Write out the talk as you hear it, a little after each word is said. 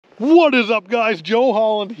What is up, guys? Joe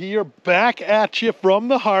Holland here, back at you from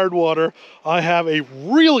the hard water. I have a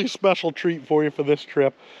really special treat for you for this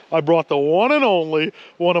trip. I brought the one and only,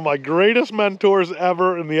 one of my greatest mentors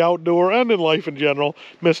ever in the outdoor and in life in general,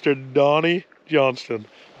 Mr. Donnie Johnston.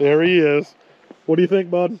 There he is. What do you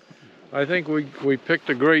think, bud? I think we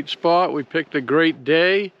picked a great spot. We picked a great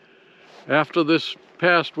day. After this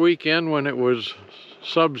past weekend when it was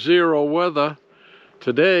sub-zero weather,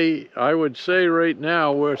 today, I would say right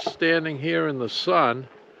now, we're standing here in the sun.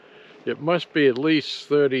 It must be at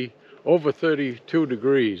least over 32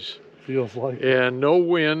 degrees. Feels like it. And no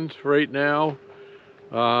wind right now.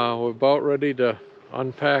 We're about ready to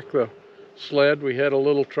unpack the sled. We had a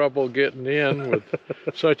little trouble getting in with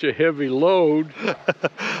such a heavy load.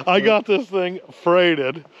 I got this thing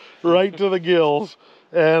freighted right to the gills,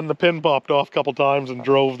 and the pin popped off a couple times and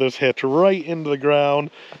drove this hitch right into the ground.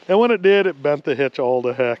 And when it did, it bent the hitch all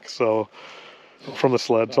to heck, so from the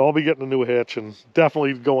sled. So I'll be getting a new hitch and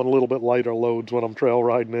definitely going a little bit lighter loads when I'm trail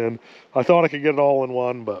riding in. I thought I could get it all in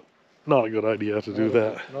one, but not a good idea to do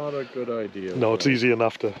that. Not a good idea. No, it's easy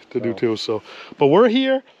enough to do too. So, but we're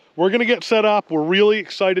here. We're gonna get set up. We're really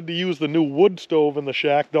excited to use the new wood stove in the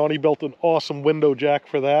shack. Donnie built an awesome window jack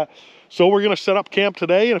for that. So we're gonna set up camp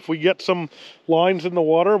today, and if we get some lines in the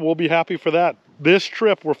water, we'll be happy for that. This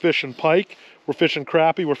trip, we're fishing pike, we're fishing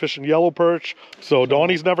crappie, we're fishing yellow perch. So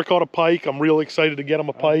Donnie's never caught a pike. I'm really excited to get him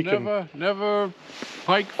a pike. Never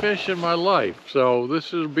pike fish in my life. So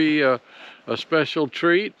this will be a special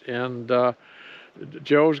treat, and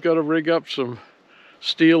Joe's got to rig up some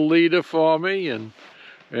steel leader for me, and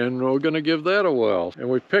we're going to give that a whirl. And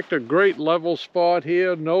we picked a great level spot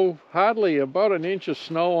here. Hardly about an inch of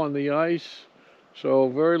snow on the ice. So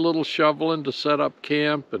very little shoveling to set up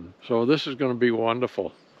camp. And so this is going to be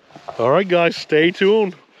wonderful. All right, guys, stay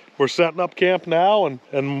tuned. We're setting up camp now,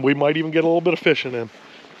 and we might even get a little bit of fishing in.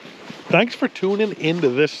 Thanks for tuning into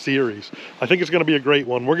this series. I think it's going to be a great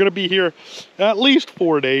one. We're going to be here at least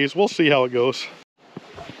 4 days. We'll see how it goes.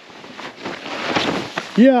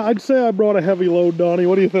 Yeah, I'd say I brought a heavy load, Donnie.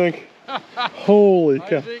 What do you think? Holy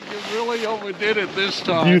cow. I think you really overdid it this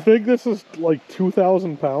time. Do you think this is like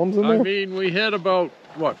 2,000 pounds in there? I mean, we had about,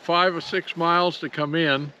 what, 5 or 6 miles to come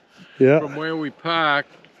in from where we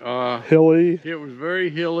parked. Hilly. It was very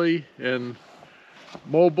hilly and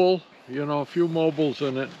mobile, you know, a few mobiles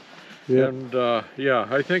in it. Yeah. And yeah,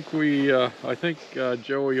 I think Joey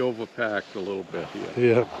overpacked a little bit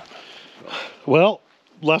here. Yeah. Well,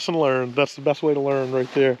 lesson learned. That's the best way to learn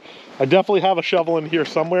right there. I definitely have a shovel in here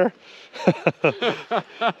somewhere.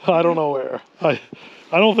 I don't know where. I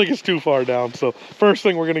don't think it's too far down. So first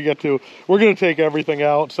thing we're going to get to, we're going to take everything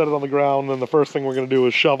out, set it on the ground, and then the first thing we're going to do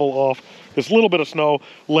is shovel off this little bit of snow,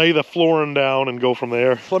 lay the flooring down, and go from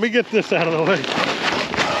there. Let me get this out of the way.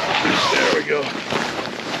 There we go.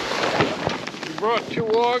 You brought 2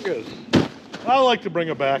 augers. I like to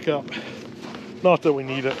bring a backup. Not that we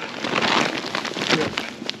need it. Yeah.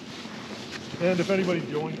 And if anybody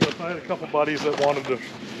joins us, I had a couple buddies that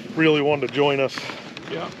really wanted to join us.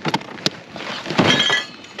 Yeah.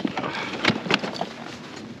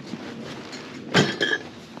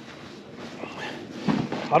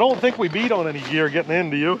 I don't think we beat on any gear getting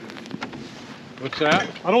in, do you? What's that?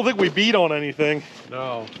 I don't think we beat on anything.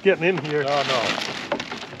 No. Getting in here. No.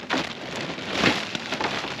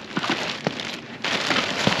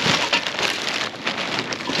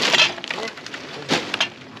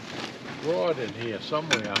 Rod in here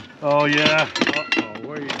somewhere. Oh yeah. Uh-oh,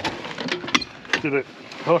 wait. Did it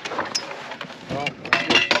hook? Oh, I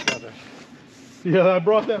just got it. Yeah, I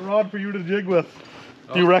brought that rod for you to jig with.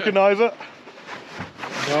 Do you recognize it?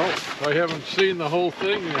 No, I haven't seen the whole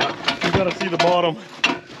thing yet. You gotta see the bottom.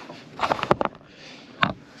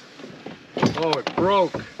 Oh, it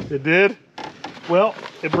broke. It did? Well,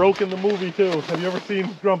 it broke in the movie too. Have you ever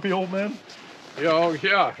seen Grumpy Old Men? Yeah, oh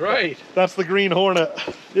yeah, right. That's the Green Hornet.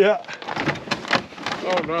 Yeah.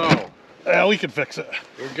 Oh no. Yeah, we can fix it.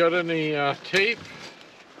 We got any tape?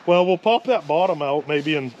 Well, we'll pop that bottom out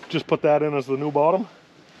maybe and just put that in as the new bottom.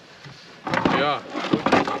 Yeah.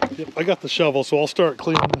 Yep, I got the shovel, so I'll start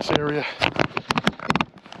cleaning this area.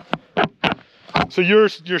 So your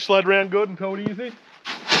sled ran good and towed easy?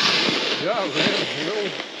 Yeah, it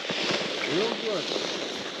ran real good.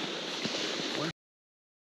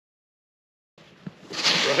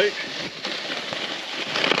 Right?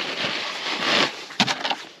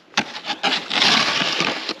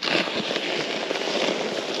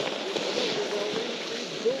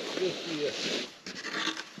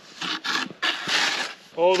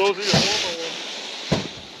 Oh, those are your warmer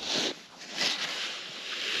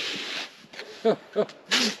ones.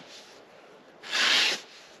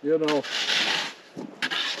 You know,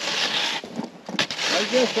 I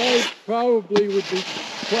guess I probably would be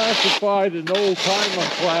classified an old-timer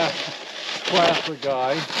classer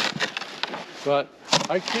guy, but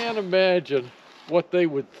I can't imagine what they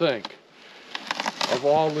would think of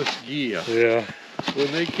all this gear. Yeah.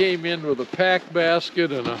 When they came in with a pack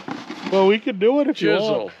basket and a Well, we could do it if you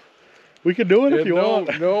chisel. want. We could do it if you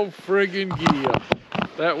want. No friggin' gear.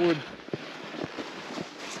 That would...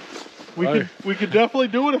 We could definitely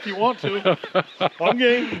do it if you want to. I'm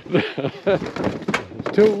game.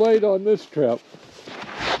 It's too late on this trip.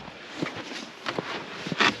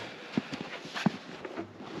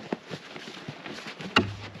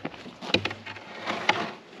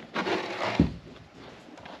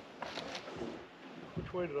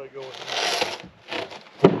 Which way did I go with that?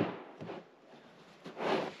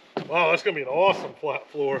 Wow, that's gonna be an awesome flat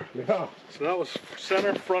floor. Yeah. So that was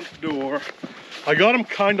center front door. I got them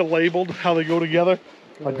kind of labeled how they go together.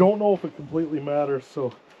 I don't know if it completely matters,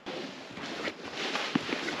 so.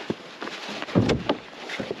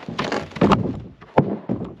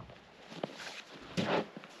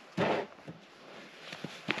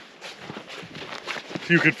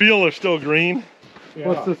 You can feel they're still green. Yeah.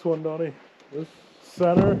 What's this one, Donnie? This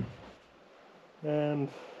center and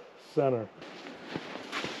center.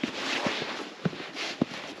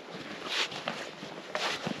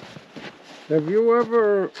 Have you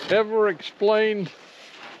ever explained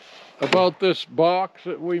about this box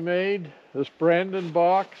that we made? This Brandon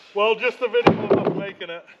box? Well, just the video of us making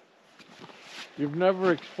it. You've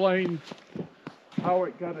never explained how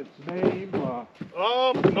it got its name?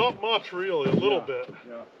 Not much really, a little bit.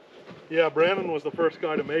 Yeah. Yeah, Brandon was the first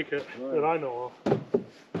guy to make it that I know of.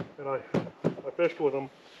 And I fished with him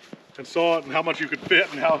and saw it and how much you could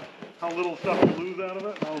fit and how little stuff you lose out of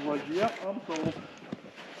it. And I was like, yep, I'm sold.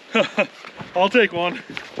 I'll take one.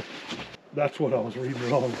 That's what I was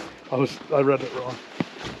reading wrong. I read it wrong.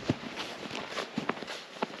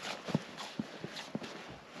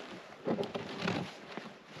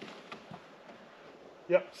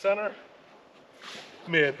 Yep, center,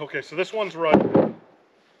 mid. Okay, so this one's right.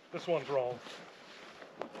 This one's wrong.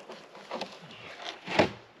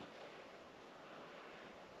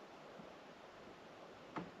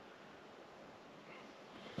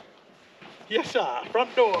 Yes, sir.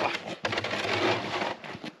 Front door.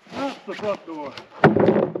 That's the front door.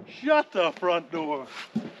 Shut the front door.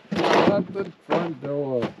 Shut the front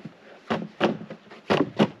door.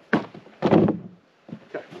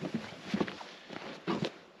 Okay.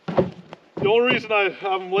 The only reason I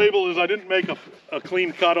have them labeled is I didn't make a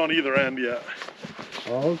clean cut on either end yet.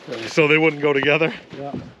 Okay. So they wouldn't go together.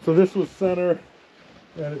 Yeah. So this was center,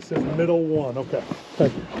 and it says middle one. Okay.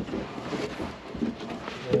 Thank you.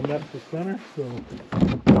 And that's the center, so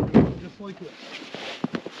just like this.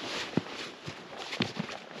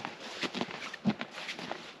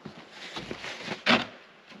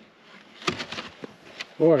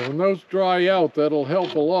 Boy, when those dry out, that'll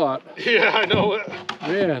help a lot. Yeah, I know it.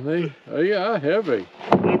 Man, they are heavy.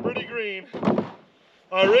 They're pretty green.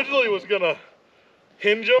 I originally was gonna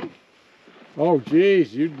hinge them. Oh,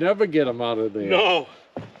 geez, you'd never get them out of there. No,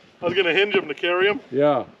 I was gonna hinge them to carry them.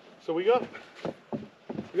 Yeah. So we got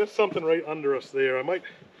something right under us there.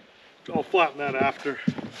 I'll flatten that after.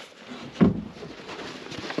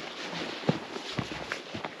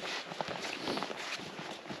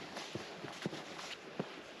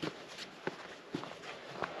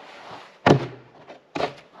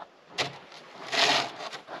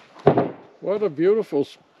 What a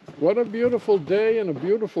beautiful day and a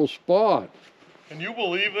beautiful spot. Can you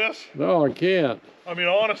believe this? No, I can't. I mean,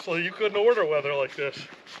 honestly, you couldn't order weather like this.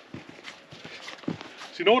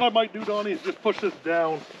 So you know what I might do, Donnie, is just push this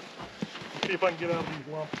down. See if I can get out of these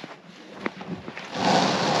lumps.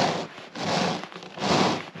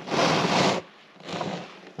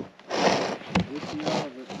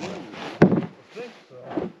 I think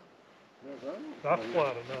so. That's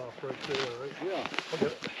flat enough right there, right? Yeah. I'll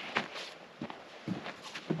get it.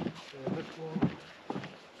 And this one.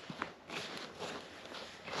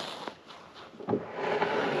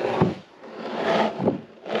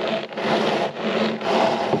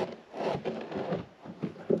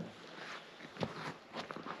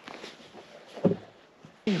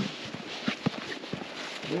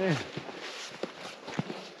 Yeah.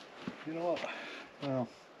 You know what? Well,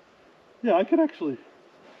 yeah, I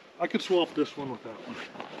could swap this one with that one.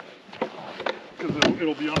 Because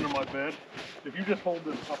it'll be under my bed. If you just hold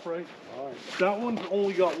this upright. All right. That one's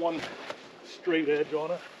only got one straight edge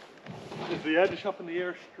on it. Is the edge up in the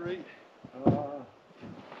air straight?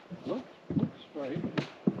 Looks straight.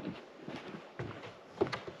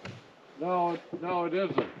 No, it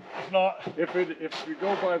isn't. It's not. If you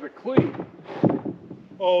go by the cleat.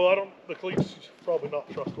 Oh, the cleat's probably not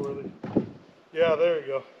trustworthy. Yeah, there you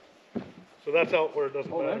go. So that's out where it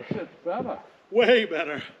doesn't matter. Oh, that fits better. Way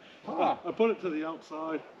better. Huh. I put it to the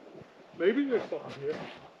outside. Maybe there's something here.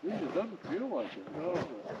 Geez, it doesn't feel like it. No.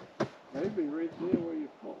 Maybe right there where your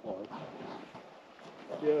foot was.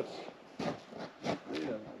 Yes.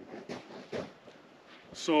 Yeah.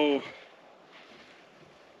 So,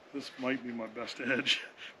 this might be my best edge,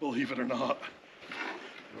 believe it or not.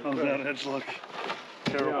 How's Okay. that edge look?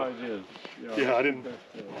 Terrible. Yeah, it is. Yeah, I didn't,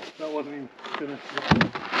 that wasn't even finished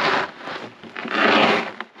yet.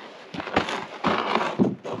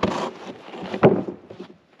 I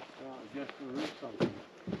guess there is something.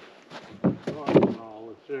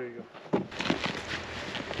 Oh, there you go.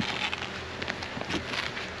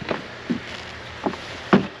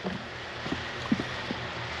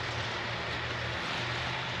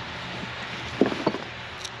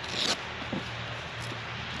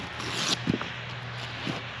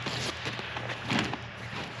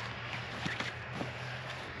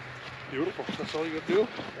 Beautiful. That's all you gotta do?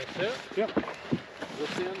 That's it? Yep.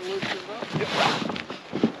 This end loosened up?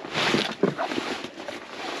 Yep.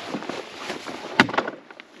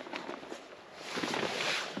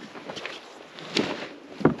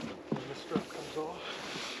 When this strap comes off.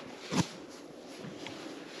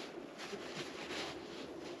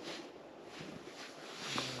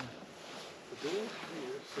 The door's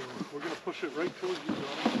here, so we're gonna push it right towards you,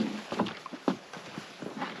 Donnie.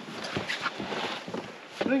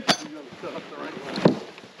 I think we got it set up the right way.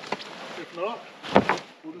 If not,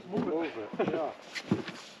 we'll just move it. Yeah.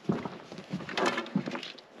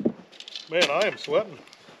 Man, I am sweating.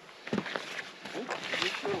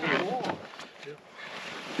 It's really long. Yeah.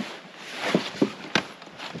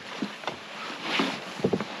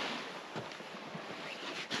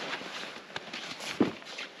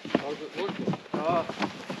 How's it looking? I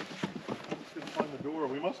just didn't find the door.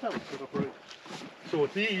 We must have it set up right. So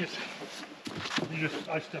with these,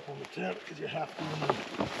 I step on the tent because you have to. And then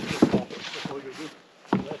just pop it. That's all you gotta do.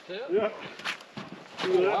 That's it? Yeah.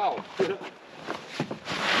 Do Oh, that. wow. Yeah.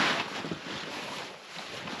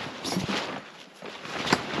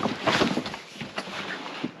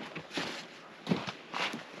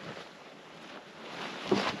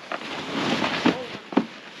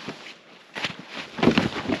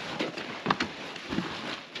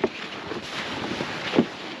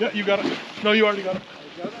 Yeah, you got it. No, you already got it.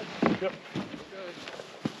 I got it? Yep. Okay.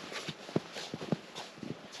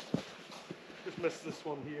 Just missed this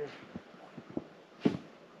one here.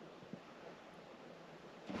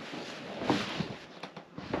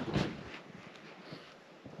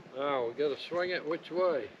 Now, we gotta swing it which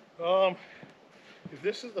way? If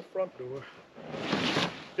this is the front door.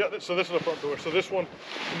 Yeah, so this is the front door. So this one,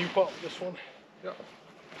 can you pop this one? Yeah.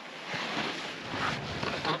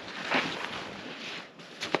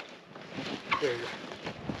 There you go.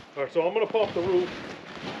 All right, so I'm gonna pop the roof.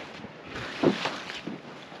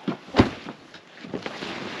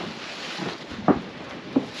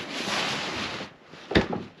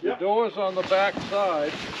 The door's on the back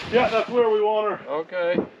side. Yeah, that's where we want her.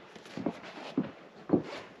 Okay.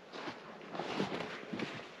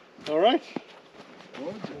 All right.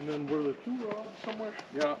 Good. And then were the two rods somewhere?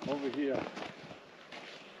 Yeah, over here.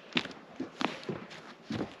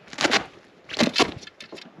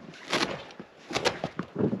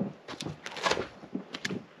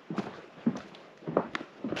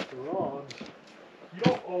 The rods. You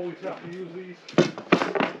don't always have to use these,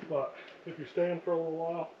 but if you're staying for a little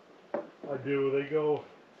while, I do. They go.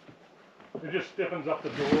 It just stiffens up the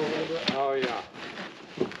door a little bit. Oh, yeah.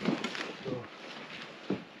 So.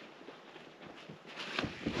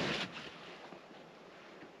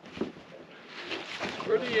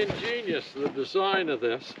 Pretty ingenious, the design of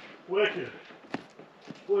this. Wicked.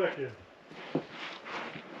 Wicked.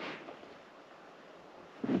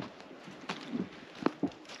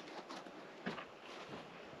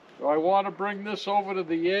 Do I want to bring this over to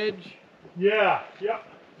the edge? Yeah, yep.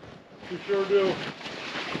 We sure do.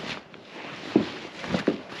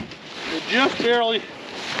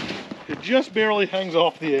 It just barely hangs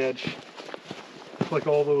off the edge. Like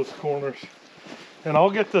all those corners. And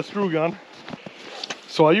I'll get the screw gun.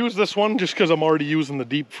 So I use this one just because I'm already using the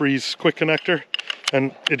deep freeze quick connector,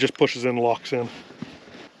 and it just pushes in, locks in.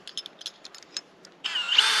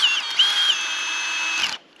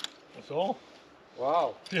 That's all.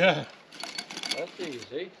 Wow, Yeah. that's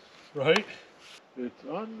easy. Right? It's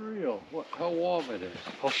unreal how warm it is.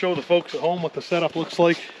 I'll show the folks at home what the setup looks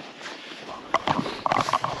like.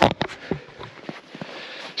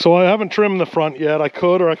 So I haven't trimmed the front yet. I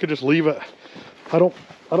could, or I could just leave it. I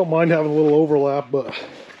don't mind having a little overlap, but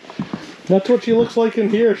that's what she looks like in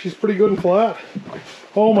here. She's pretty good and flat.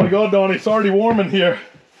 Oh my God, Donnie, it's already warm in here.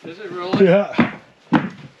 Is it really? Yeah.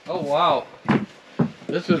 Oh wow.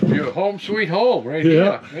 This is beautiful. Home sweet home right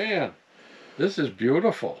here. Man, this is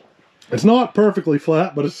beautiful. It's not perfectly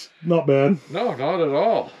flat, but it's not bad. No, not at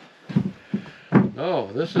all.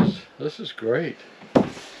 No, this is great.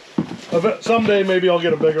 I bet someday maybe I'll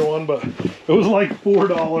get a bigger one, but it was like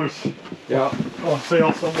 $4. Yeah. On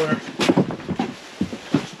sale somewhere.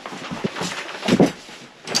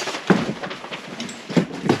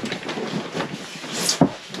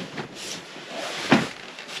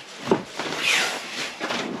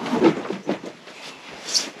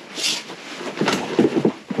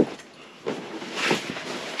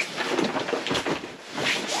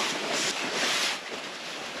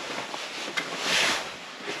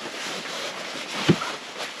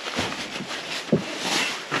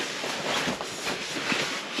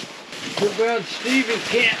 Too bad Stevie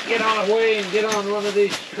can't get on away and get on one of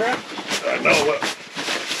these trucks. I know it.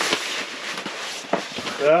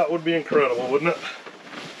 That would be incredible, wouldn't it?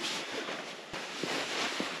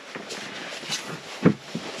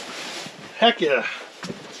 Heck yeah.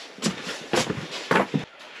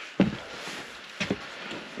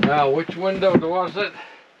 Now, which window was it?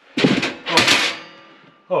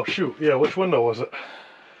 Oh shoot, yeah, which window was it?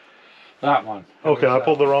 That one. Okay, I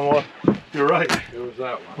pulled the wrong one. You're right. It was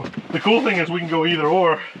that one. The cool thing is we can go either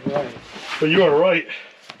or. Right. But you are right.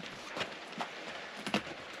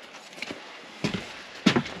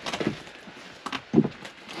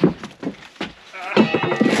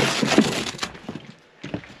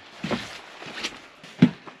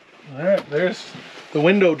 Alright, there's the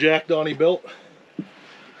window jack Donnie built.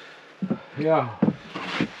 Yeah.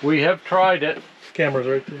 We have tried it. Camera's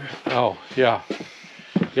right there. Oh, yeah.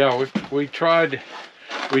 Yeah, we tried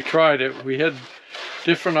it. We had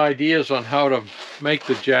different ideas on how to make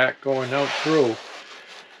the jack going out through.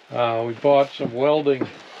 We bought some welding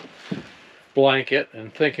blanket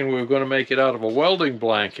and thinking we were going to make it out of a welding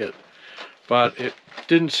blanket, but it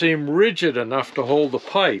didn't seem rigid enough to hold the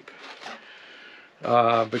pipe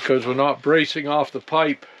because we're not bracing off the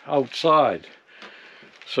pipe outside.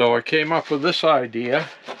 So I came up with this idea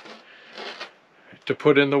to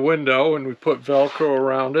put in the window, and we put Velcro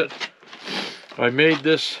around it. I made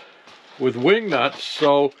this with wing nuts,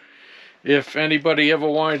 so if anybody ever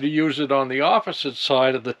wanted to use it on the opposite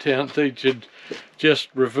side of the tent, they should just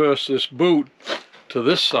reverse this boot to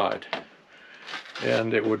this side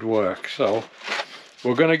and it would work. So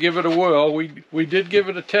we're going to give it a whirl. We did give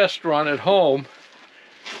it a test run at home,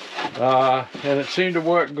 and it seemed to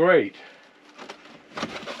work great.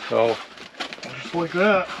 So Just like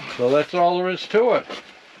that. So that's all there is to it.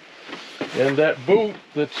 And that boot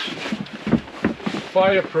that's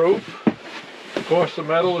fireproof, of course the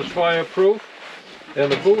metal is fireproof,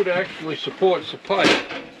 and the boot actually supports the pipe.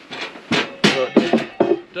 So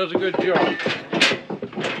it does a good job.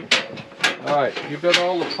 Alright, you've got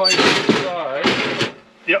all the pipes inside.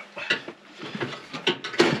 Yep.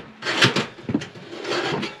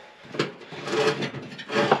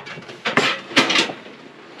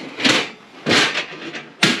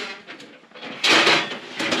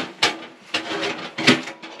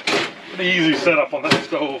 Pretty easy setup on that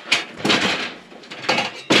stove.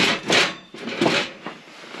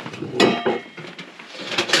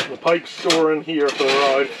 The pipes store in here for the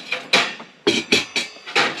ride.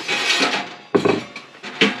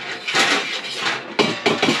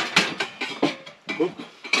 Oop.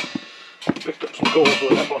 Picked up some coals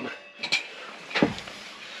with that one.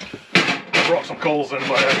 I brought some coals in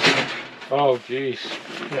by accident. Oh geez.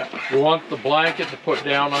 Yeah. You want the blanket to put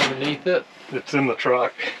down underneath it? It's in the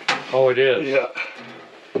truck. Oh, it is? Yeah.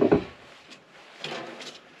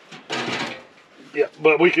 Yeah,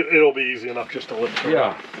 but we could, it'll be easy enough just to lift it.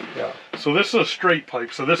 Yeah, yeah. So this is a straight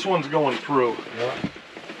pipe, so this one's going through. Yeah.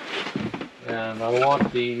 And I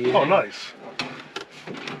want the... Oh, nice.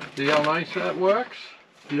 See how nice that works?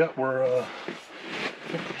 Yeah, we're,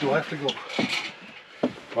 do I have to go?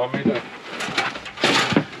 Want me to...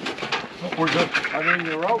 Oh, we're good. I mean,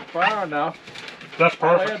 you're out far enough. That's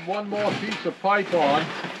perfect. I had one more piece of pipe on.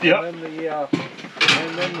 Yep. And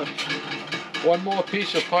then the one more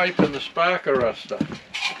piece of pipe in the spark arrestor.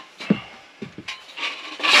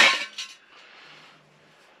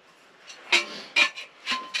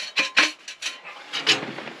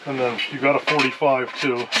 And then you got a 45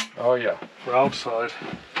 too. Oh yeah. For outside.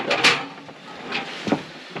 Yeah.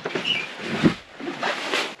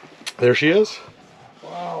 There she is.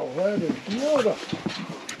 Wow, that is beautiful.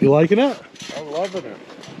 You liking it? I'm loving it.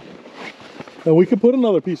 And we could put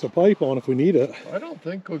another piece of pipe on if we need it. I don't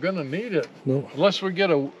think we're gonna need it. No. Unless we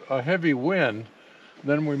get a heavy wind,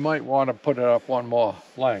 then we might want to put it up one more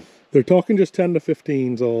length. They're talking just 10 to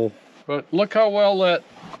 15s all. But look how well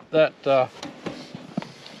that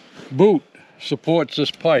boot supports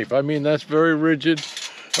this pipe. I mean, that's very rigid.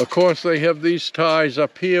 Of course, they have these ties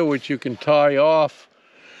up here which you can tie off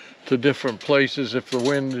to different places if the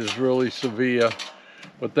wind is really severe.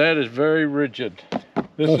 But that is very rigid.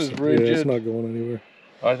 This is rigid. Yeah, it's not going anywhere.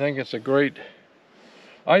 I think it's a great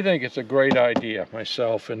idea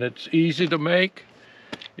myself, and it's easy to make,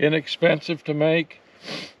 inexpensive to make.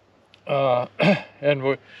 And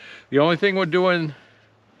the only thing we're doing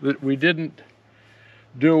that we didn't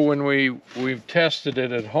do when we tested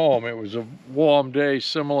it at home, it was a warm day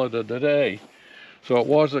similar to today, so it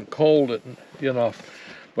wasn't cold, you know.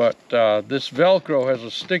 But this Velcro has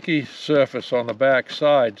a sticky surface on the back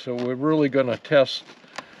side, so we're really going to test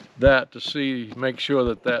that to make sure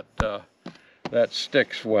that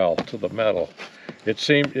sticks well to the metal. It's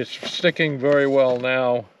sticking very well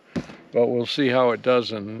now, but we'll see how it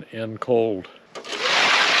does in cold.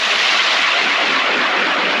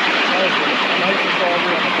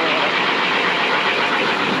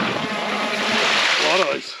 A lot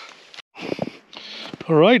of ice.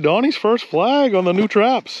 All right, Donnie's first flag on the new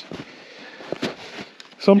traps.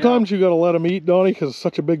 Sometimes you got to let them eat, Donnie, because it's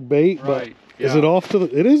such a big bait. Right. But is it off to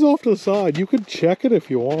the? It is off to the side. You could check it if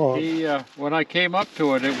you want. When I came up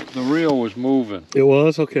to it, the reel was moving. It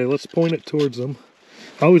was? Okay, let's point it towards them.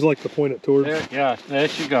 I always like to point it towards. There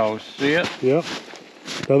she goes. See it? Yep.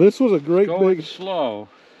 Now this was a great Going slow.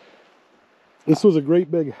 This was a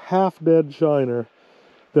great big half-dead shiner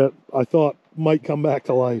that I thought might come back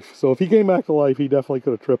to life. So if he came back to life, he definitely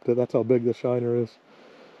could have tripped it. That's how big the shiner is.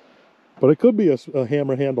 But it could be a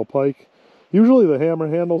hammer handle pike. Usually the hammer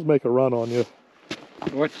handles make a run on you.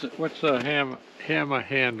 What's a hammer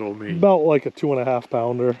handle mean? About like a 2.5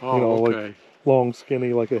 pounder. Oh, you know, okay. like long,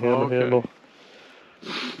 skinny, like a hammer handle.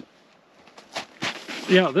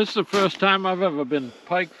 Yeah, this is the first time I've ever been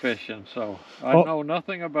pike fishing, so I know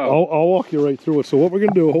nothing about it. I'll walk you right through it. So what we're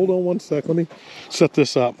gonna do, hold on one sec, let me set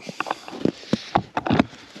this up.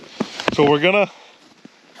 So we're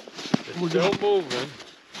still moving.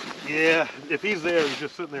 Yeah, if he's there, he's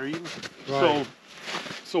just sitting there eating. Right.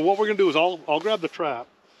 So what we're gonna do is I'll grab the trap,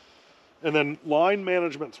 and then line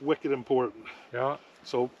management's wicked important. Yeah.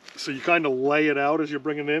 So you kind of lay it out as you're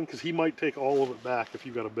bringing it in, because he might take all of it back if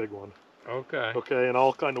you've got a big one. Okay. Okay, and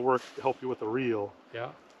I'll kind of help you with the reel. Yeah.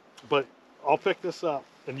 But I'll pick this up,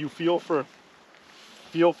 and you feel for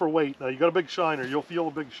weight. Now you got a big shiner, you'll feel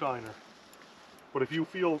a big shiner. But if you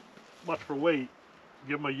feel much for weight,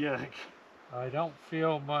 give him a yank. I don't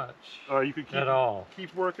feel much. You could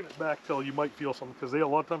keep working it back till you might feel something, because a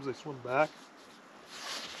lot of times they swim back.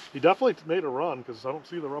 He definitely made a run, because I don't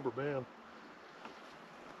see the rubber band.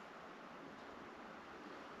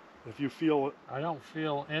 If you feel it. I don't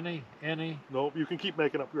feel any. Nope, you can keep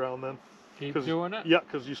making up ground then. Keep doing it? Yeah,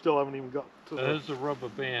 because you still haven't even got to There's a rubber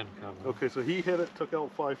band coming. Okay, so he hit it, took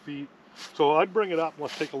out 5 feet. So I'd bring it up and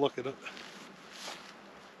let's take a look at it.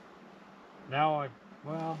 Now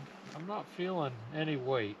I'm not feeling any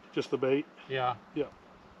weight. Just the bait? Yeah. Yeah.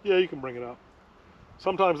 Yeah, you can bring it up.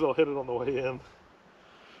 Sometimes they'll hit it on the way in.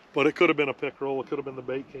 But it could have been a pickerel, it could have been the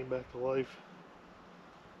bait came back to life.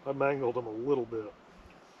 I mangled him a little bit.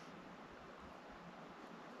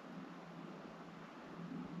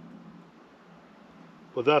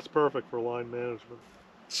 But that's perfect for line management.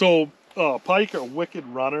 So pike are wicked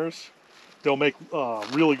runners. They'll make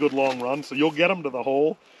really good long runs. So you'll get them to the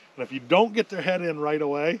hole. And if you don't get their head in right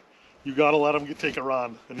away, you got to let them take a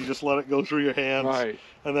run. And you just let it go through your hands. Right.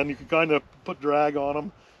 And then you can kind of put drag on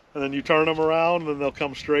them. And then you turn them around and they'll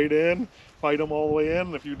come straight in. Fight them all the way in.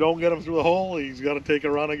 And if you don't get him through the hole, he's got to take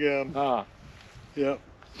a run again. Yeah.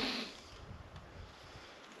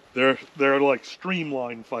 They're like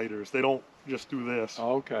streamline fighters. They don't just do this.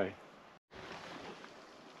 Okay.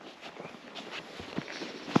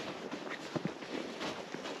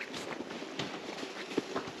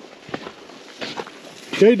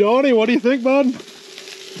 Okay, Donnie, what do you think, bud? I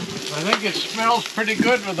think it smells pretty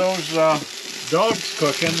good with those dogs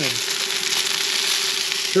cooking. And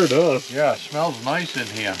sure does. Yeah, it smells nice in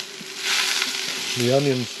here. The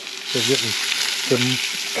onions are getting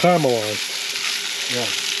caramelized. Yeah,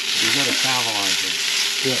 you gotta caramelize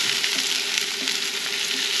them. Yeah.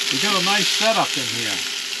 We got a nice setup in here.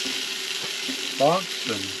 Bunks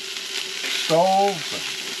and stoves.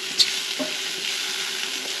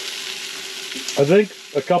 I think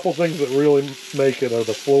a couple things that really make it are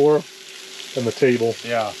the floor and the table.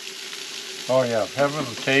 Yeah. Oh yeah, having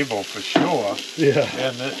a table for sure. Yeah.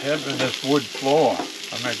 And having this wood floor.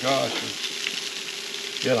 Oh my gosh.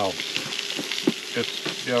 You know,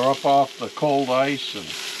 you're up off the cold ice and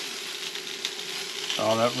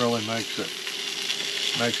Oh, that really makes it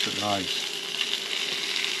nice.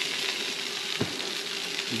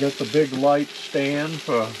 You got the big light stand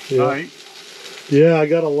for night. Yeah, I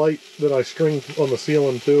got a light that I string on the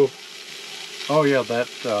ceiling too. Oh yeah, that,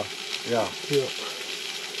 yeah. Yeah.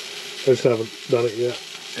 I just haven't done it yet.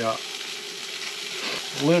 Yeah.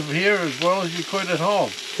 Live here as well as you could at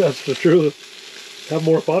home. That's the truth. Have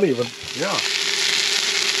more fun even. Yeah.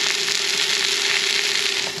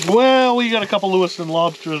 Well, we got a couple Lewiston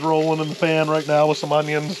lobsters rolling in the pan right now with some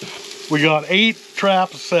onions. We got 8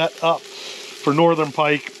 traps set up for northern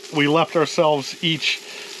pike. We left ourselves each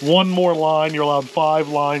 1 more line. You're allowed 5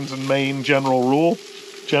 lines in Maine, general rule,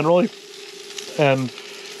 generally. And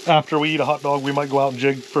after we eat a hot dog, we might go out and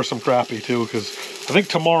jig for some crappie too, because I think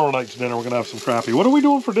tomorrow night's dinner we're gonna have some crappie. What are we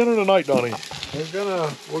doing for dinner tonight, Donnie?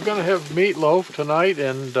 We're gonna have meatloaf tonight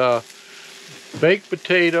and baked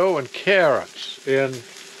potato and carrots, and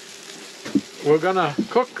we're gonna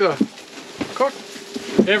cook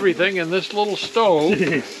everything in this little stove.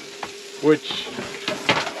 Jeez. which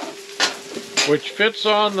fits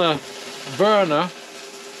on the burner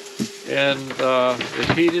and is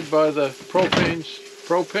heated by the propane,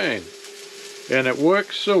 and it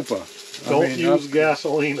works super. Don't use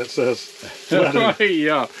gasoline, it says.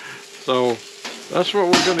 Yeah, so that's what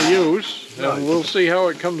we're going to use, and we'll see how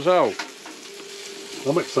it comes out.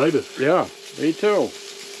 I'm excited. Yeah, me too.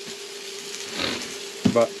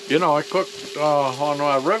 But you know, I cooked on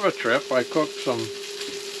our river trip. I cooked some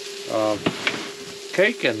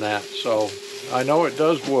cake in that, so I know it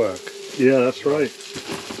does work. Yeah, that's right.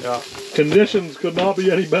 Yeah. Conditions could not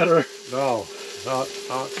be any better. No, not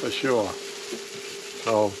for sure.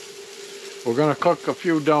 So we're gonna cook a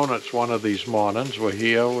few donuts one of these mornings. We're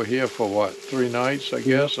here for what, 3 nights, I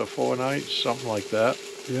guess, or 4 nights, something like that.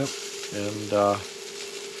 Yep.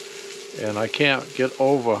 And I can't get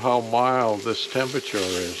over how mild this temperature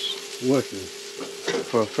is. Wicked.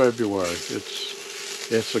 For February.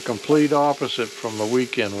 It's a complete opposite from the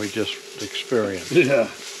weekend we just experienced. Yeah.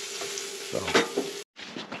 So.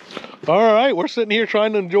 All right, we're sitting here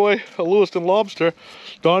trying to enjoy a Lewiston lobster.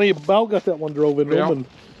 Donnie about got that one drove into him, and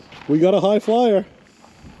we got a high flyer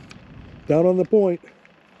down on the point.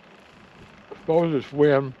 I suppose it's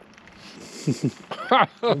wind.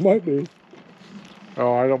 It might be.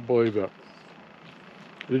 Oh, I don't believe it.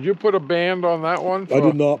 Did you put a band on that one? I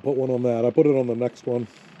did not put one on that. I put it on the next one.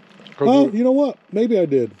 Oh, you know what? Maybe I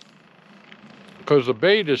did. Because the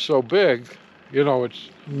bait is so big, you know, it's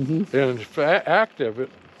and it's active. It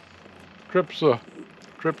trips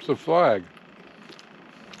the flag.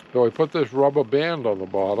 So I put this rubber band on the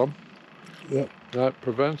bottom. Yep. That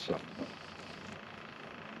prevents it.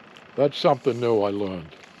 That's something new I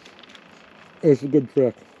learned. It's a good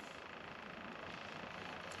trick.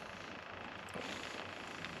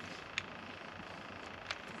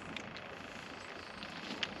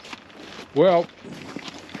 Well,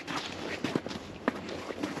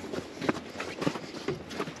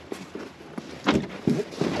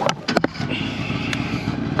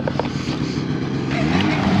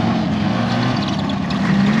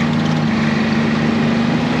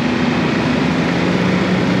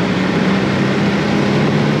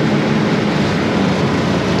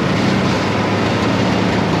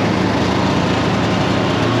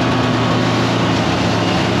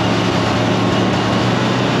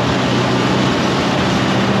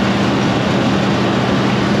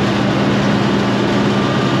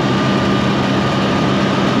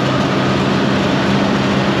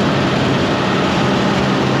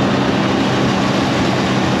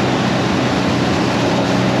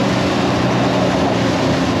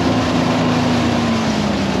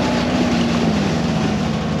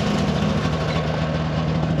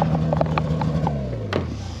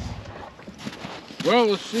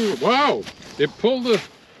 let's see. Wow, it pulled the.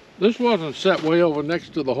 This wasn't set way over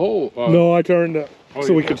next to the hole. No, I turned it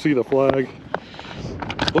so we yeah. could see the flag.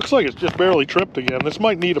 Looks like it's just barely tripped again. This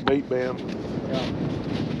might need a bait band.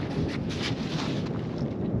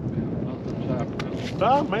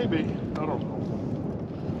 Yeah. Maybe. I don't know.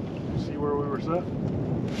 See where we were set?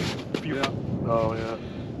 Oh, yeah.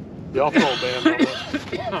 Yeah, I'll throw a band on it.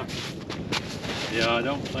 Yeah, I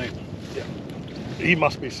don't think. Yeah. He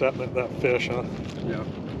must be setting at that fish, huh? Yeah.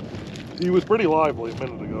 He was pretty lively a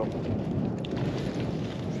minute ago.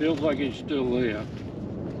 Feels like he's still there.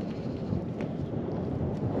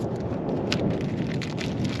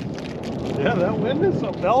 Yeah, that wind is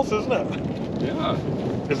something else, isn't it? Yeah.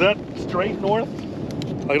 Is that straight north?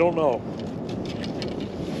 I don't know.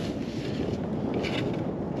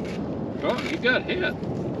 Oh, he got hit.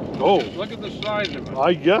 Oh. Look at the size of it.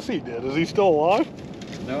 I guess he did. Is he still alive?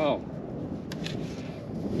 No.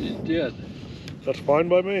 He's dead. That's fine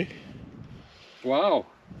by me. Wow.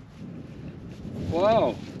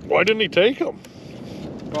 Wow. Why didn't he take them?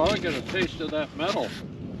 Probably get a taste of that metal.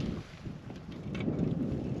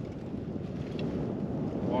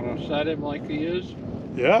 Want to set him like he is?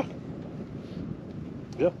 Yeah.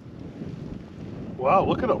 Yeah. Wow,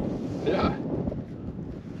 look at him. Yeah.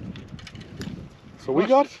 So we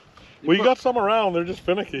got some around. They're just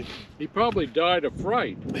finicky. He probably died of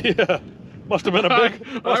fright. Yeah. Must have been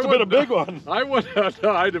a big one. I would have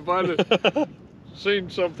died if I'd have seen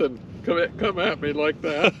something come at me like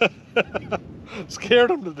that.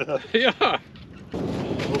 Scared him to death. Yeah.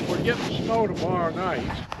 Well, we're getting snow tomorrow night.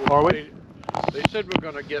 Are we? They said we're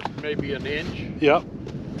going to get maybe an inch. Yep.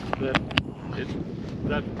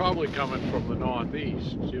 That's probably coming from the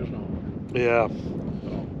northeast, you know. Yeah.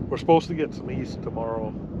 So, We're supposed to get some east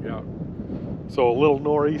tomorrow. yeah. So a little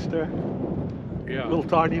nor'easter. Yeah. A little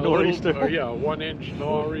tiny nor'easter. Yeah, 1 inch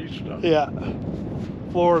nor'easter. Yeah.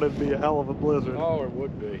 Florida'd be a hell of a blizzard. Oh, it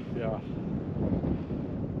would be, yeah.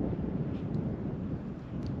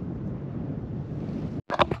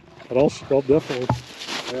 But I'll definitely.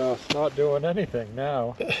 Yeah, it's not doing anything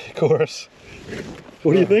now. Of course.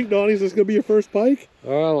 What do you think, Donnie? Is this going to be your first pike?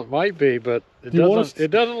 Well, it might be, but it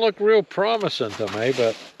doesn't look real promising to me,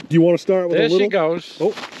 but... Do you want to start with a little? There she goes.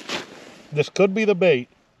 Oh, this could be the bait.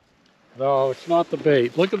 No, it's not the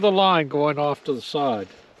bait. Look at the line going off to the side.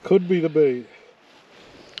 Could be the bait.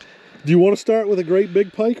 Do you want to start with a great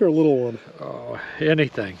big pike or a little one? Oh,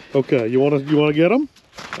 anything. Okay, you want to get them?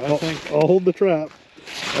 I'll hold the trap.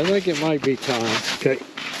 I think it might be time. Okay.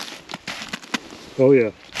 Oh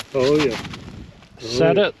yeah. Oh yeah.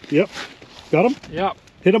 Set it. Yep. Got him? Yep.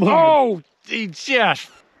 Hit him hard. Oh, he just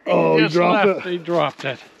he dropped it. He dropped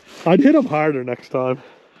it. I'd hit him harder next time.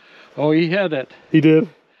 Oh, he had it. He did?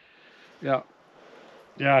 Yeah.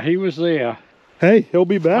 Yeah, he was there. Hey, he'll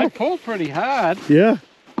be I back. pulled pretty hard. Yeah.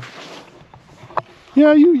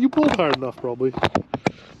 Yeah, you pulled hard enough probably.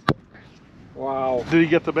 Wow. Did he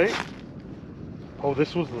get the bait? Oh,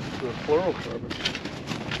 this was the fluorocarbon.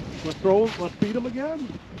 Let's feed him again.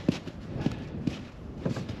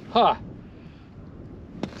 Huh.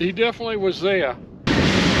 He definitely was there.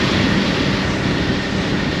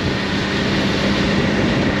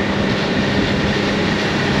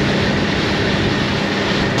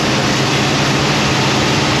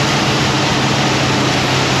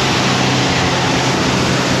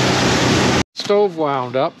 Stove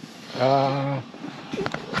wound up.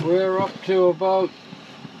 We're up to about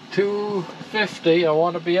 250. I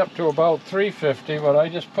want to be up to about 350, but I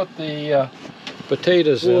just put the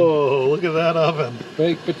potatoes in. Whoa, look at that oven.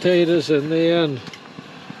 Baked potatoes in there, and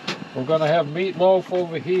we're gonna have meatloaf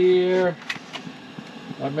over here.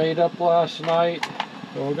 I made up last night,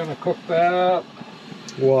 so we're gonna cook that.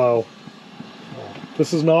 Wow.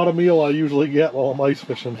 This is not a meal I usually get while I'm ice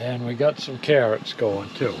fishing. And we got some carrots going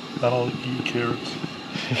too. I don't eat carrots.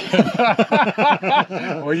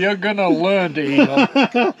 Well, you're gonna learn to eat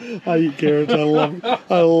them. I eat carrots.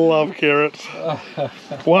 I love carrots.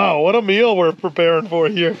 Wow, what a meal we're preparing for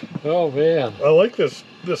here. Oh man. I like this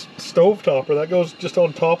stove topper that goes just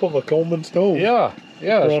on top of a Coleman stove. Yeah,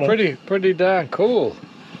 it's pretty darn cool.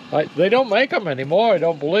 They don't make them anymore, I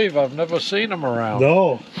don't believe. I've never seen them around.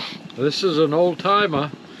 No. This is an old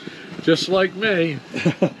timer, just like me.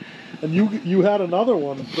 And you had another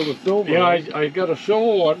one that was silver. Yeah, right? I got a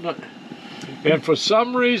silver one. And for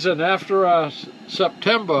some reason, after our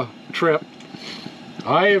September trip,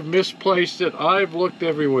 I have misplaced it. I've looked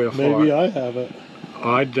everywhere for it. Maybe I have it.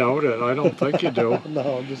 I doubt it. I don't think you do.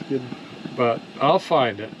 No, I'm just kidding. But I'll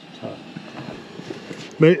find it.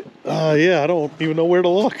 Yeah, I don't even know where to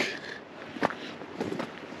look.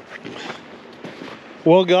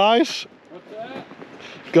 Well, guys. What's that?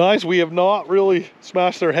 Guys, we have not really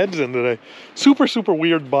smashed our heads in today. Super, super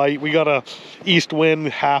weird bite. We got a east wind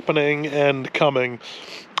happening and coming.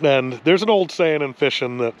 And there's an old saying in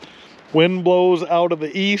fishing that wind blows out of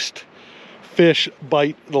the east, fish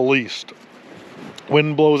bite the least.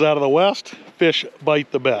 Wind blows out of the west, fish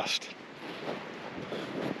bite the best.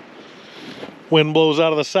 Wind blows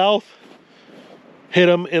out of the south, hit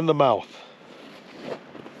them in the mouth.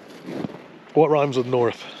 What rhymes with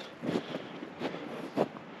north?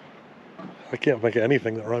 I can't think of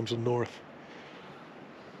anything that rhymes with north.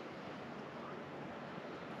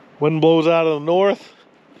 Wind blows out of the north,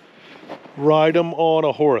 ride them on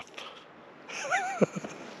a horse.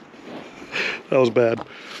 That was bad.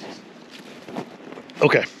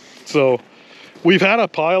 Okay, so we've had a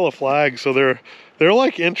pile of flags, so they're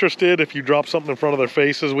like interested if you drop something in front of their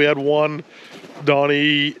faces. We had one,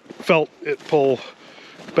 Donnie felt it pull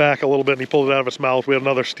back a little bit and he pulled it out of its mouth. We had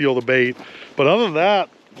another steal the bait. But other than that,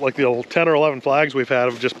 like the 10 or 11 flags we've had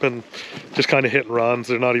have just been kind of hit and runs.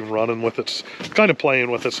 They're not even running with it, kind of playing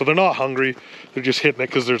with it. So they're not hungry. They're just hitting it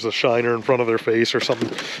because there's a shiner in front of their face or something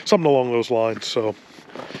along those lines. So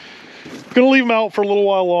gonna leave them out for a little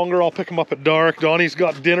while longer. I'll pick them up at dark. Donnie's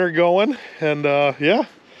got dinner going, and yeah,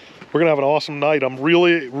 we're gonna have an awesome night. I'm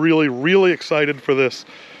really, really, really excited for this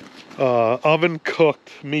oven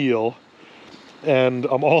cooked meal. And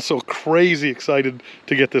I'm also crazy excited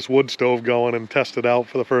to get this wood stove going and test it out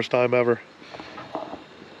for the first time ever.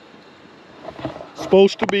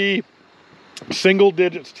 Supposed to be single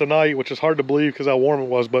digits tonight, which is hard to believe because how warm it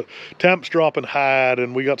was, but temps dropping hard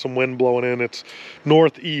and we got some wind blowing in. It's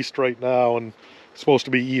northeast right now and it's supposed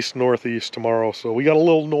to be east northeast tomorrow. So we got a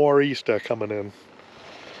little nor'easter coming in.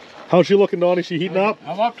 How's she looking, Donnie? She heating up?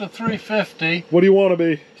 I'm up to 350. What do you want to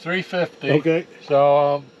be? 350. Okay.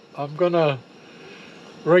 So I'm gonna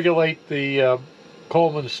regulate the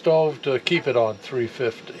Coleman stove to keep it on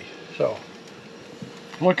 350. So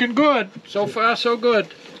looking good. So far, so good.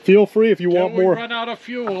 Feel free if you want more. Run out of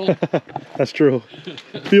fuel. That's true.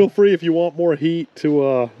 Feel free if you want more heat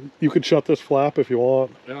to. You could shut this flap if you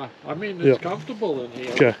want. Yeah, I mean it's comfortable in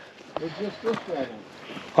here. Okay. It's just this one.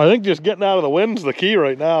 I think just getting out of the wind's the key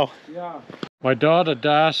right now. Yeah. My daughter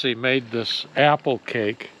Darcy made this apple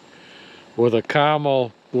cake with a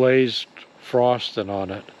caramel glazed frosting on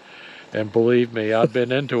it, and believe me, I've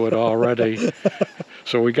been into it already.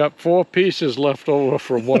 So we got 4 pieces left over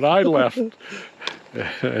from what I left.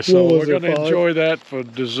 So we're going to enjoy that for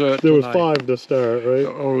dessert. There was tonight. 5 to start, right?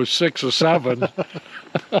 Oh, it was 6 or 7.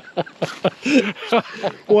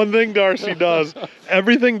 One thing Darcy does,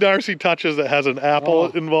 everything Darcy touches that has an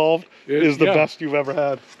apple involved is the best you've ever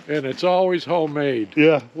had. And it's always homemade.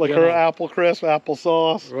 Yeah, like her apple crisp, apple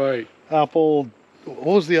sauce, right? Apple. What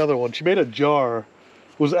was the other one? She made a jar.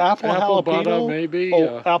 Was apple jalapeno? Butter, maybe.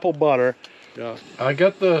 Oh, apple butter. Yeah. I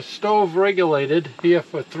got the stove regulated here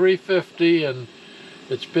for 350, and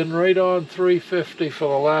it's been right on 350 for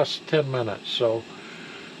the last 10 minutes. So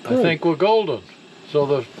I think we're golden. So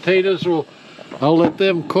the potatoes I'll let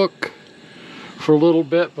them cook for a little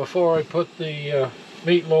bit before I put the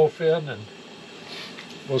meatloaf in, and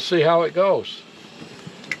we'll see how it goes.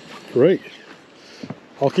 Great.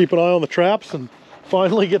 I'll keep an eye on the traps and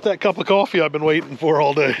finally get that cup of coffee I've been waiting for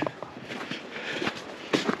all day.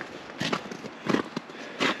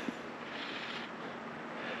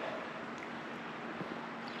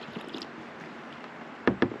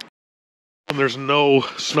 And there's no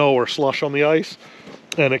snow or slush on the ice,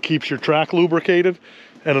 and it keeps your track lubricated,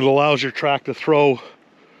 and it allows your track to throw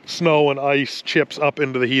snow and ice chips up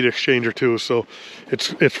into the heat exchanger too. So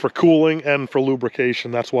it's for cooling and for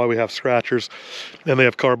lubrication. That's why we have scratchers, and they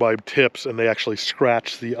have carbide tips, and they actually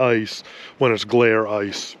scratch the ice when it's glare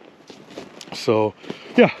ice. So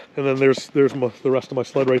yeah, and then there's the rest of my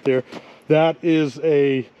sled right there. That is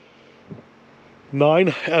a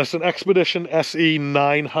it's an Expedition SE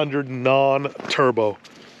 900 non-turbo.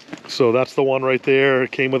 So that's the one right there.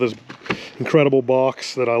 It came with this incredible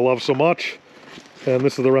box that I love so much. And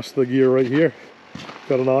this is the rest of the gear right here.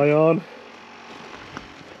 Got an eye on.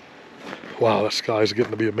 Wow, the sky's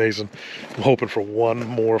getting to be amazing. I'm hoping for one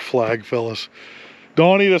more flag, fellas.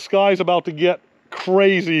 Donnie, the sky's about to get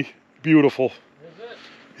crazy beautiful. Is it?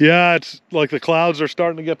 Yeah, it's like the clouds are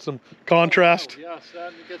starting to get some contrast. Oh, yeah,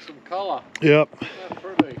 starting to get some color. Yep. That's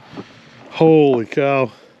pretty. Holy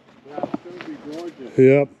cow. Yeah, it's going to be gorgeous.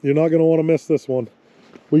 Yep, you're not going to want to miss this one.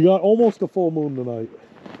 We got almost a full moon tonight.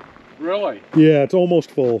 Really? Yeah, it's almost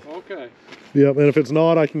full. Okay. Yep, and if it's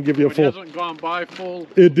not, I can give you a full. It hasn't gone by full?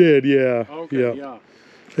 It did, yeah. Okay, yep. Yeah.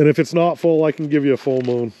 And if it's not full, I can give you a full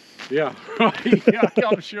moon. Yeah, right. Yeah,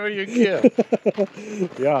 I'm sure you can.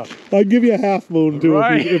 Yeah. I'd give you a half moon too,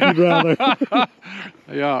 right. if you'd rather.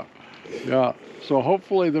 Yeah, yeah. So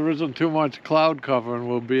hopefully there isn't too much cloud cover and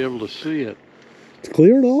we'll be able to see it. It's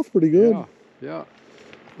clearing off pretty good. Yeah.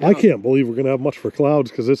 I can't believe we're going to have much for clouds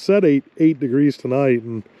because it said 8 degrees tonight,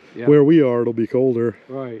 and where we are, it'll be colder.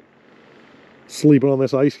 Right. Sleeping on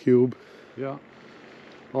this ice cube. Yeah.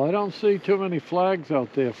 Well, I don't see too many flags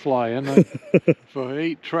out there flying for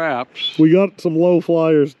 8 traps. We got some low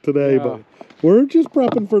flyers today, but we're just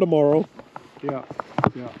prepping for tomorrow. Yeah,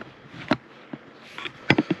 yeah.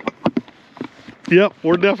 Yep,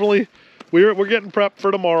 we're definitely, we're getting prepped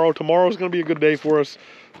for tomorrow. Tomorrow's going to be a good day for us.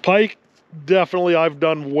 Pike, definitely I've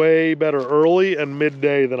done way better early and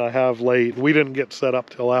midday than I have late. We didn't get set up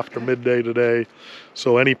till after midday today,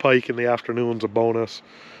 so any pike in the afternoon's a bonus.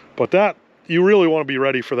 But that, you really want to be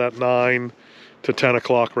ready for that 9 to 10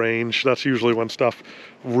 o'clock range. That's usually when stuff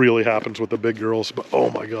really happens with the big girls. But oh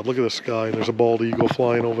my God, look at the sky. And there's a bald eagle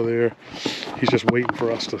flying over there. He's just waiting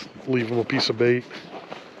for us to leave him a piece of bait.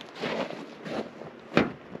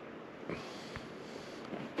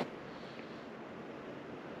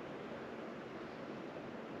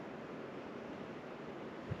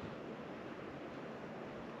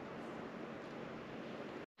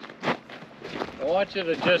 I want you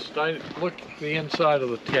to just look at the inside of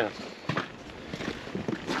the tent.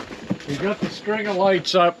 We got the string of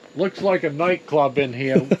lights up. Looks like a nightclub in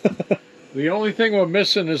here. The only thing we're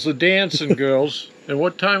missing is the dancing girls. And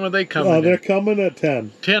what time are they coming in? They're coming at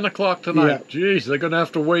 10. 10 o'clock tonight. Yeah. Jeez, they're going to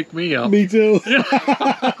have to wake me up. Me too.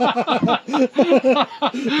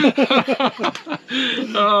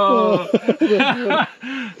 Oh,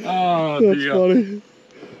 oh, that's funny.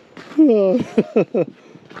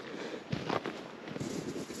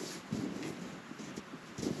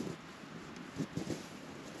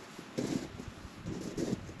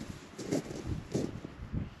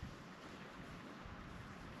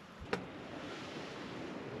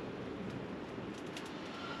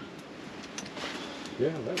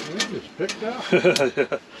 Yeah, that wind is picked up.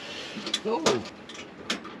 Oh.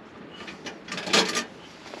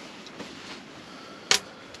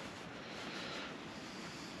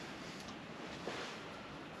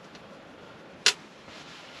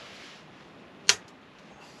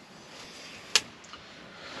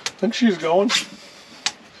 I think she's going.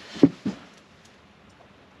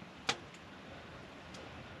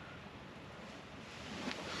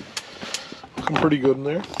 Looking pretty good in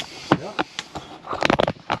there. Yeah.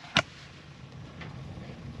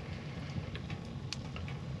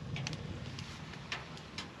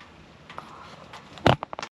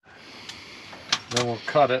 Then we'll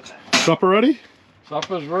cut it. Supper ready?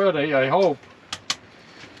 Supper's ready, I hope.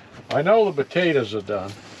 I know the potatoes are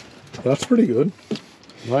done. That's pretty good.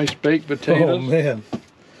 Nice baked potatoes. Oh man,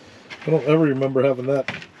 I don't ever remember having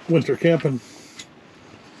that winter camping.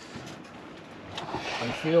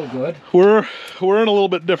 I feel good. We're in a little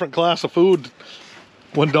bit different class of food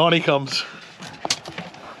when Donnie comes.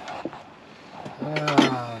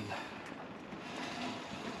 And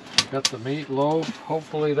got the meatloaf.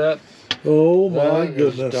 Hopefully that. Oh my that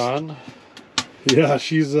goodness! is done. Yeah,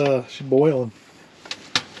 she's boiling.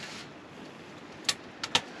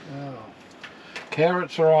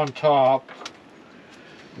 Carrots are on top.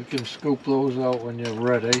 You can scoop those out when you're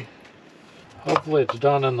ready. Hopefully it's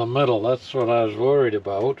done in the middle. That's what I was worried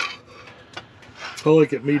about. I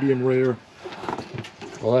like it medium rare.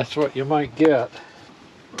 Well, that's what you might get.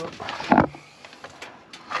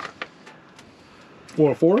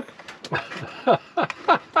 Want a fork?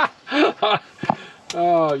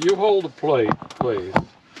 You hold the plate, please.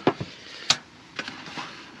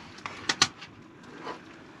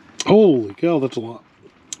 Holy cow, that's a lot.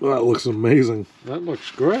 That looks amazing. That looks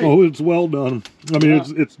great. Oh, it's well done. I mean, yeah.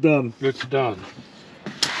 it's done. It's done.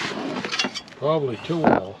 Probably too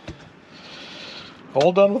well.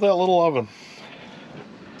 All done with that little oven.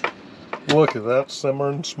 Look at that,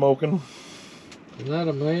 simmering, smoking. Isn't that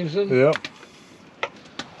amazing? Yep.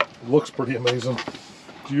 Looks pretty amazing.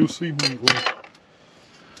 Juicy meatloaf.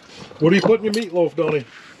 What do you put in your meatloaf, Donnie?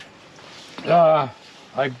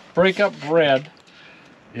 I break up bread.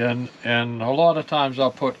 And a lot of times I'll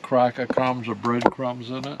put cracker crumbs or breadcrumbs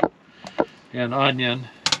in it, and onion,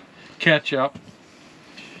 ketchup,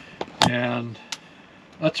 and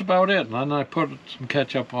that's about it. And then I put some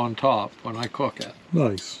ketchup on top when I cook it.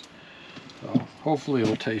 Nice. So hopefully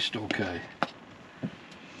it'll taste okay.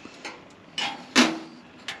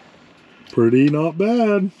 Pretty not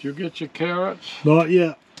bad. Did you get your carrots? Not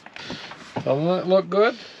yet. Doesn't that look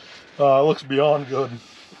good? It looks beyond good.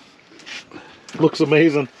 Looks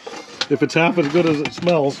amazing. If it's half as good as it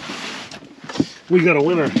smells, we got a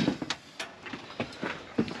winner.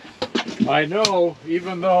 I know,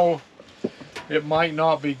 even though it might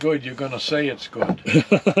not be good, you're going to say it's good.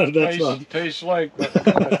 Tastes like good.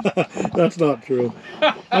 That's not true.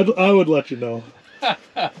 I would let you know.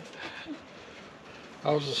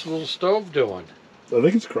 How's this little stove doing? I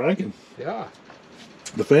think it's cranking. Yeah.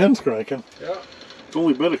 The fan's cranking. Yeah. It's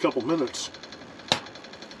only been a couple minutes.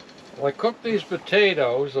 Well, I cooked these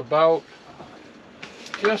potatoes about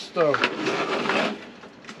just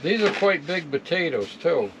these are quite big potatoes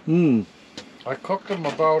too. Mmm. I cooked them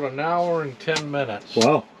about an hour and 10 minutes.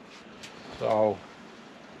 Wow. So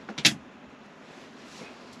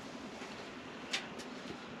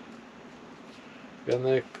and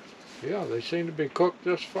they seem to be cooked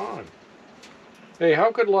just fine. Hey,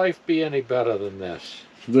 how could life be any better than this?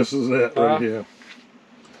 This is it right here.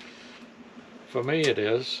 For me it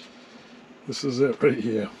is. This is it right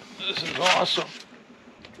here. This is awesome.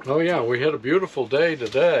 Oh yeah, we had a beautiful day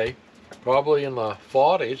today. Probably in the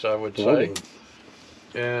 40s, I would say.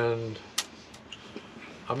 And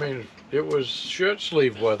I mean, it was shirt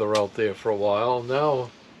sleeve weather out there for a while.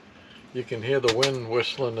 Now you can hear the wind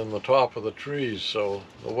whistling in the top of the trees, so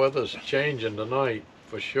the weather's changing tonight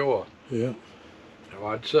for sure. Yeah. Now,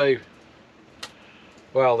 I'd say,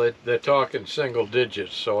 well, they're talking single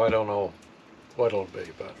digits, so I don't know what it'll be,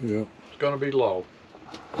 but yeah, it's going to be low.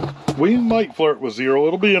 We might flirt with 0.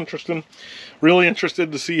 It'll be interesting. Really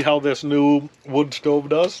interested to see how this new wood stove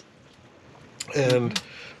does, and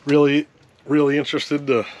really interested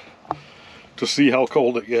to see how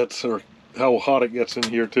cold it gets or how hot it gets in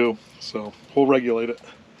here too. So we'll regulate it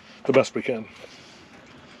the best we can.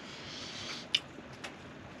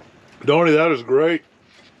 Donnie, that is great.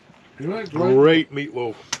 Great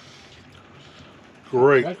meatloaf.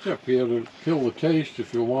 Great. That's up here to kill the taste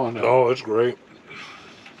if you want it. Oh, it's great.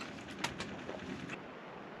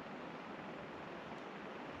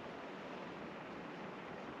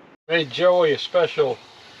 Made Joey a special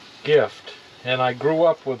gift, and I grew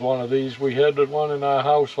up with one of these. We had one in our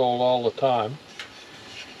household all the time,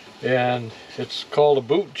 and it's called a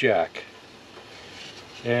boot jack,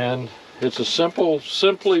 and it's a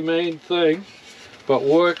simply made thing, but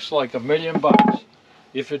works like $1,000,000.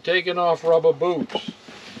 If you're taking off rubber boots,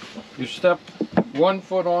 you step one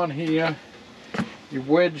foot on here, you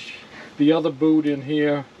wedge the other boot in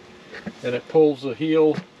here, and it pulls the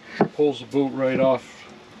heel, pulls the boot right off.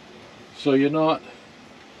 So you're not,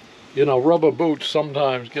 you know, rubber boots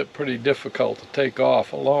sometimes get pretty difficult to take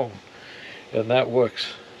off alone, and that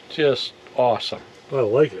works just awesome. I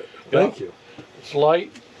like it. Thank you. It's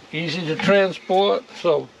light, easy to transport,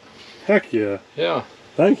 so. Heck yeah. Yeah.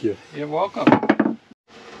 Thank you. You're welcome.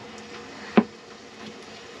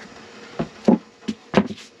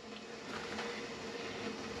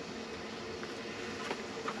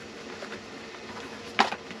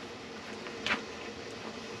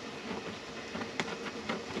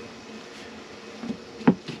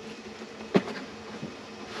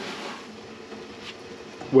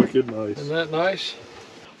 Wicked nice. Isn't that nice?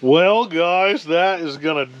 Well, guys, that is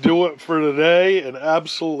gonna do it for today. An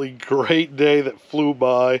absolutely great day that flew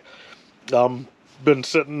by. Been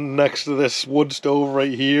sitting next to this wood stove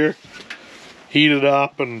right here, heated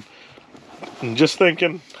up, and just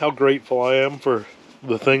thinking how grateful I am for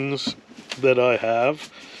the things that I have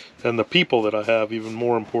and the people that I have, even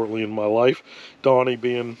more importantly, in my life. Donnie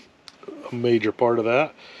being a major part of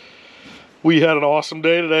that. We had an awesome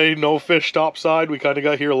day today. No fish topside. We kind of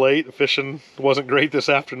got here late. The fishing wasn't great this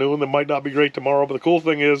afternoon. It might not be great tomorrow. But the cool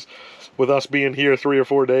thing is, with us being here 3 or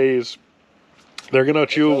 4 days, they're going to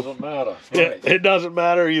chew. It doesn't matter. It doesn't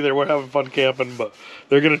matter either. We're having fun camping, but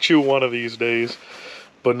they're going to chew one of these days.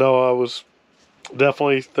 But no, I was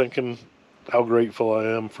definitely thinking how grateful I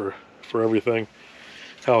am for everything.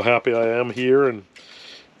 How happy I am here. And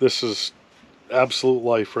this is absolute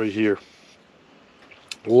life right here.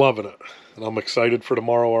 Loving it. And I'm excited for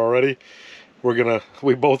tomorrow already.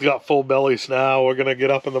 We both got full bellies now. We're gonna get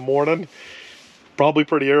up in the morning, probably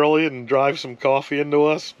pretty early, and drive some coffee into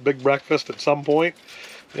us, big breakfast at some point,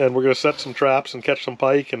 and we're gonna set some traps and catch some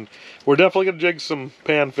pike, and we're definitely gonna jig some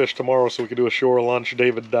panfish tomorrow so we can do a shore lunch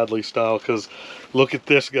David Dudley style. Because look at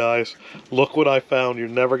this, guys, look what I found. You're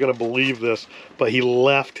never gonna believe this, but he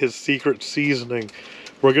left his secret seasoning.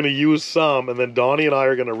 We're gonna use some, and then Donnie and I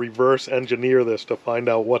are gonna reverse engineer this to find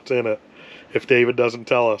out what's in it. If David doesn't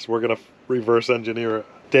tell us, we're gonna reverse engineer it.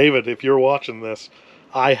 David, if you're watching this,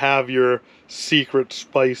 I have your secret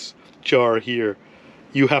spice jar here.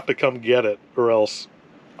 You have to come get it, or else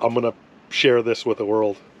I'm gonna share this with the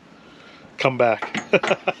world. Come back.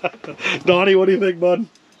 Donnie, what do you think, bud?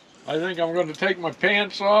 I think I'm going to take my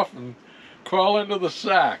pants off and crawl into the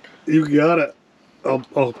sack. You got it.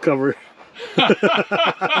 I'll cover.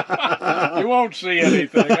 You won't see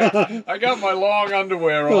anything. I got my long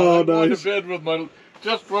underwear on. Oh, I'm going nice. to bed with my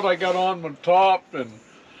just what I got on my top, and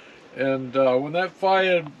when that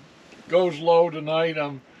fire goes low tonight,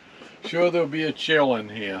 I'm sure there'll be a chill in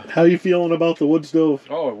here. How you feeling about the wood stove?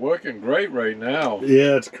 Oh, it's working great right now.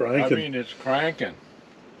 Yeah, it's cranking. I mean, it's cranking.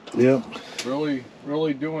 Yeah.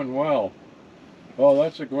 Really doing well. Oh,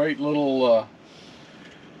 that's a great little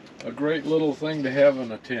thing to have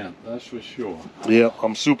in a tent, that's for sure. Yeah,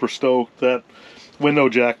 I'm super stoked. That window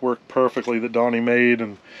jack worked perfectly that Donnie made,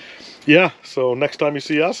 and yeah, so next time you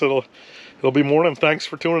see us, it'll be morning. Thanks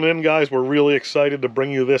for tuning in, guys. We're really excited to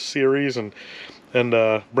bring you this series and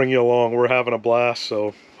bring you along. We're having a blast,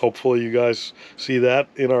 so hopefully you guys see that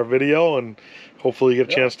in our video, and hopefully you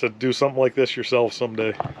get a chance to do something like this yourself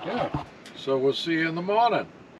someday. Yeah, so we'll see you in the morning.